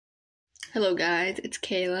Hello guys, it's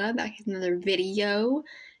Kayla back with another video,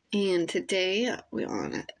 and today we're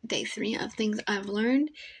on day 3 of things I've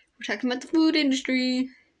learned. We're talking about the food industry.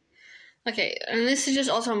 Okay, and this is just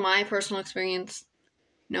also my personal experience.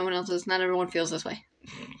 No one else's. Not everyone feels this way.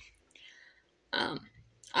 I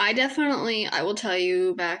will tell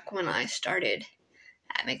you, back when I started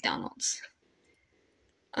at McDonald's.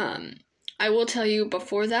 I will tell you,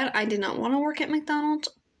 before that, I did not want to work at McDonald's.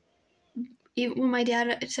 Even when my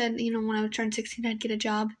dad said, when I would turn 16, I'd get a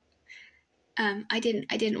job. I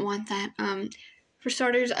didn't want that. For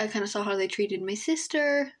starters, I kind of saw how they treated my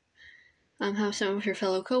sister, how some of her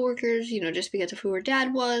fellow coworkers, just because of who her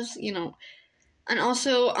dad was, and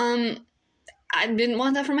also, I didn't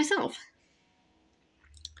want that for myself.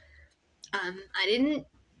 I didn't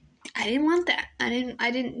want that. I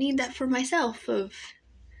didn't need that for myself.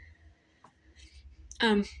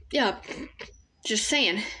 Just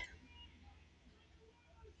saying.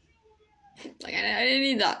 Like, I didn't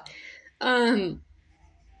need that.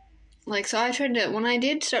 So I tried to, when I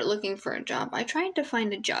did start looking for a job, I tried to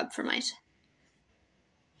find a job for myself.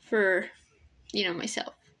 Like,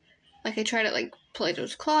 I tried at,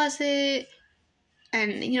 Plato's Closet,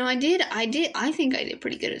 and, I think I did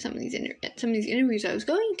pretty good at some of these interviews I was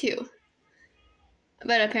going to.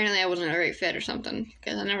 But apparently I wasn't a great fit or something,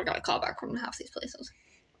 because I never got a call back from half these places.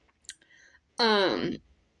 And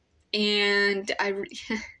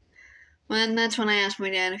well, that's when I asked my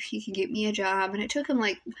dad if he could get me a job, and it took him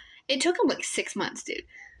 6 months, dude. It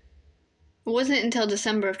wasn't until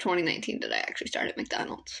December of 2019 that I actually started at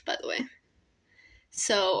McDonald's, by the way.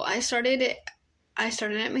 So I started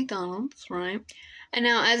at McDonald's, right? And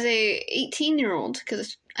now as a 18-year-old,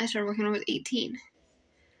 because I started working when I was 18,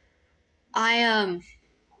 I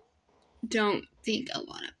don't think a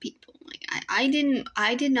lot of people, I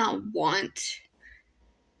did not want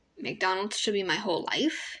McDonald's to be my whole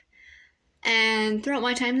life. And throughout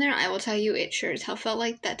my time there, I will tell you, it sure as hell felt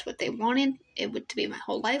like that's what they wanted it to be my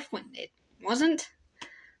whole life, when it wasn't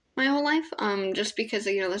my whole life. Just because,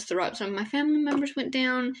 that's the route some of my family members went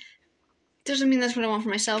down. Doesn't mean that's what I want for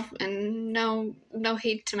myself, and no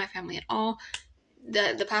hate to my family at all.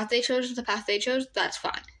 The path they chose is the path they chose, that's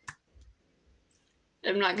fine.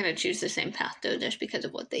 I'm not going to choose the same path, though, just because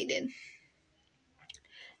of what they did.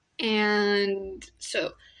 And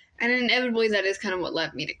inevitably, that is kind of what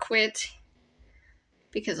led me to quit.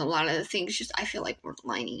 Because a lot of the things I feel like were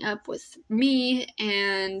lining up with me,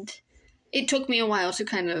 and it took me a while to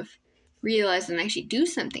kind of realize and actually do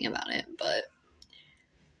something about it, but,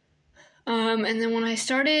 and then when I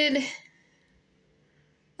started,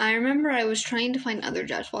 I remember I was trying to find other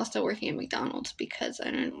jobs while still working at McDonald's, because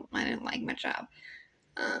I didn't like my job.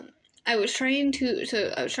 I was trying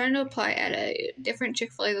to apply at a different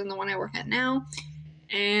Chick-fil-A than the one I work at now,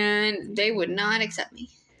 and they would not accept me.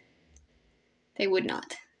 They would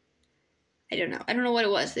not. I don't know what it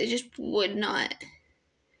was. They just would not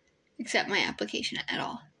accept my application at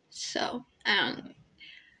all. So, I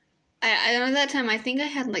at that time, I think I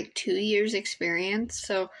had 2 years experience.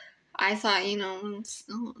 So, I thought, it's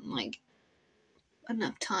not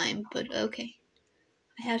enough time, but okay.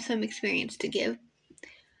 I have some experience to give.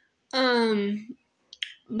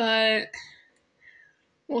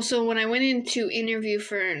 So when I went into interview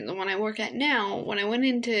for the one I work at now, when I went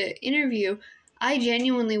into interview, I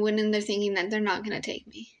genuinely went in there thinking that they're not going to take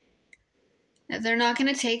me. That they're not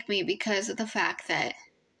going to take me because of the fact that,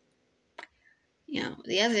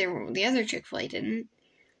 the other Chick-fil-A didn't.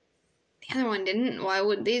 The other one didn't. Why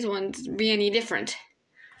would these ones be any different?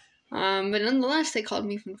 But nonetheless, they called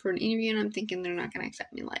me for an interview, and I'm thinking they're not going to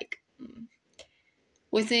accept me.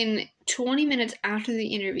 Within 20 minutes after the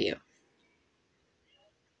interview,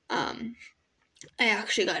 I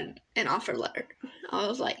actually got an offer letter. I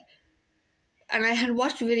was like, and I had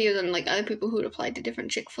watched videos on other people who had applied to different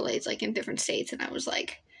Chick-fil-A's in different states, and I was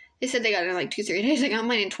like, they said they got it in 2-3 days. I got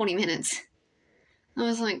mine in 20 minutes. I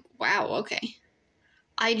was like, wow, okay.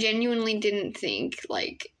 I genuinely didn't think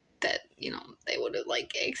that, they would have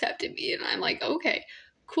accepted me, and I'm like, okay,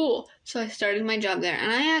 cool. So I started my job there, and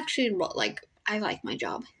I actually I like my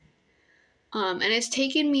job. And it's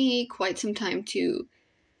taken me quite some time to,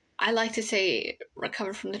 I like to say,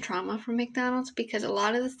 recover from the trauma from McDonald's, because a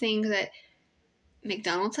lot of the things that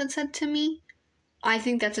McDonald's had said to me, I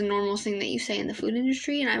think that's a normal thing that you say in the food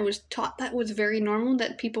industry, and I was taught that was very normal,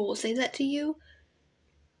 that people will say that to you.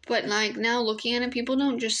 But now looking at it, people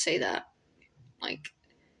don't just say that.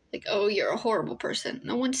 Oh, you're a horrible person.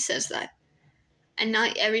 No one says that. And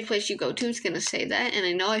not every place you go to is going to say that, and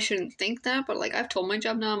I know I shouldn't think that, but I've told my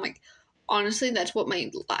job now, I'm honestly, that's what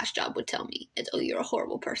my last job would tell me. It's, oh, you're a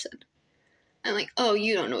horrible person. And oh,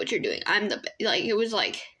 you don't know what you're doing. I'm the, it was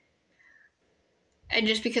And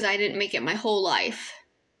just because I didn't make it my whole life,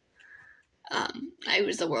 I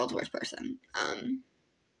was the world's worst person.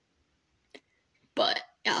 But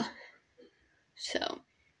yeah, so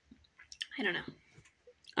I don't know.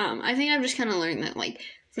 I think I've just kind of learned that, like,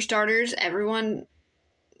 for starters,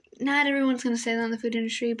 not everyone's going to stay in the food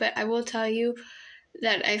industry, but I will tell you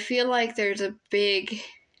that I feel like there's a big,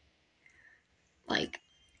 like,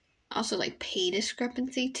 also, like, pay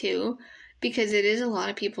discrepancy, too, because it is a lot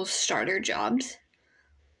of people's starter jobs.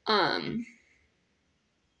 Like,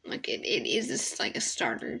 it is this, like, a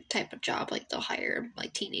starter type of job. Like, they'll hire,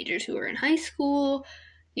 like, teenagers who are in high school.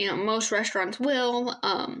 You know, most restaurants will.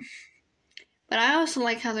 But I also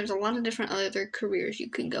like how there's a lot of different other careers you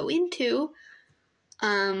can go into,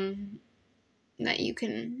 that you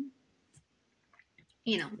can,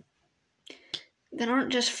 you know, that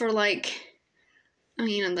aren't just for, like,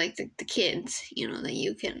 like the kids, that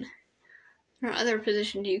you can, or other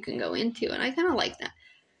positions you can go into, and I kind of like that.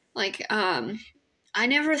 Like, I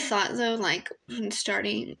never thought, though, like, when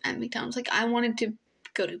starting at McDonald's, like, I wanted to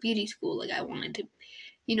go to beauty school, like, I wanted to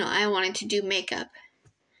do makeup.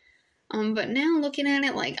 But now looking at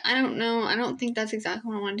it, like, I don't know. I don't think that's exactly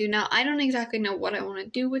what I want to do. Now, I don't exactly know what I want to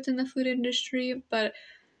do within the food industry, but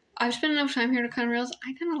I've spent enough time here to kind of realize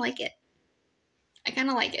I kind of like it.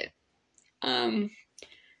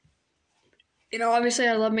 Obviously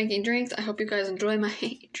I love making drinks. I hope you guys enjoy my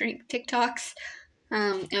drink TikToks.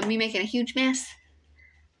 Of me making a huge mess.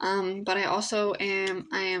 But I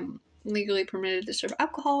am legally permitted to serve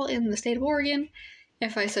alcohol in the state of Oregon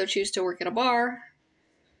if I so choose to work at a bar.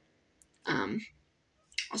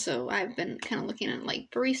 Also, I've been kind of looking at, like,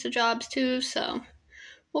 barista jobs too, so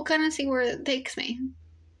we'll kind of see where it takes me.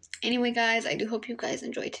 Anyway, guys, I do hope you guys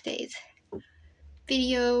enjoyed today's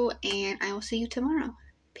video, and I will see you tomorrow.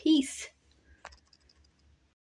 Peace.